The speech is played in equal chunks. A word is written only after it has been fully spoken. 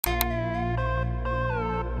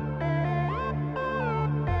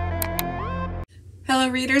Hello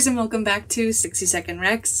readers and welcome back to 60 Second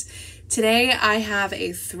Recs. Today I have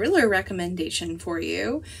a thriller recommendation for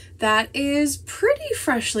you that is pretty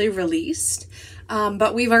freshly released,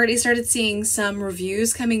 but we've already started seeing some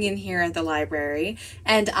reviews coming in here at the library,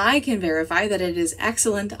 and I can verify that it is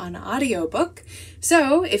excellent on audiobook.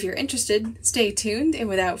 So if you're interested, stay tuned, and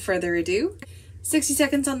without further ado, 60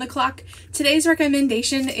 seconds on the clock. Today's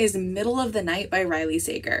recommendation is Middle of the Night by Riley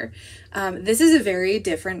Sager. This is a very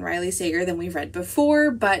different Riley Sager than we've read before,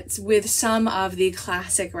 but with some of the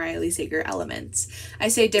classic Riley Sager elements. I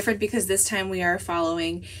say different because this time we are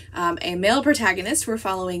following a male protagonist. We're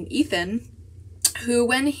following Ethan, who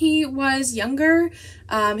when he was younger,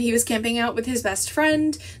 he was camping out with his best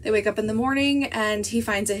friend. They wake up in the morning and he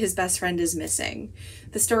finds that his best friend is missing.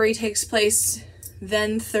 The story takes place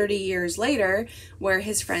then 30 years later, where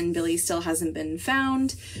his friend Billy still hasn't been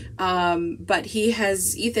found, but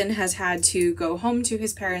Ethan has had to go home to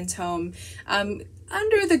his parents' home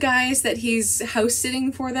under the guise that he's house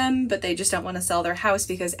sitting for them, but they just don't want to sell their house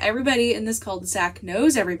because everybody in this cul-de-sac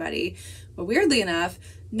knows everybody. But weirdly enough,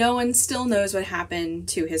 no one still knows what happened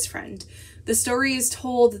to his friend. The story is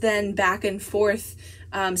told then back and forth,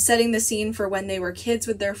 setting the scene for when they were kids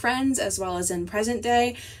with their friends as well as in present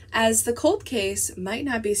day, as the cold case might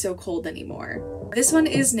not be so cold anymore. This one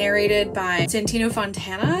is narrated by Santino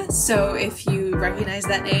Fontana, so if you recognize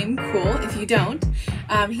that name, cool. If you don't,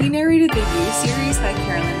 he narrated the You series by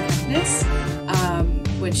Carolyn Harkness,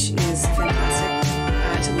 which is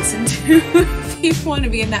fantastic to listen to if you want to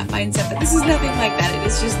be in that mindset, but this is nothing like that. It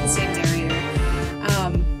is just the same narrator.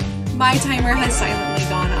 My timer has silently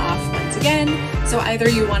gone off once again, so either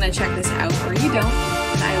you want to check this out or you don't,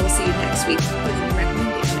 and I will see you next week with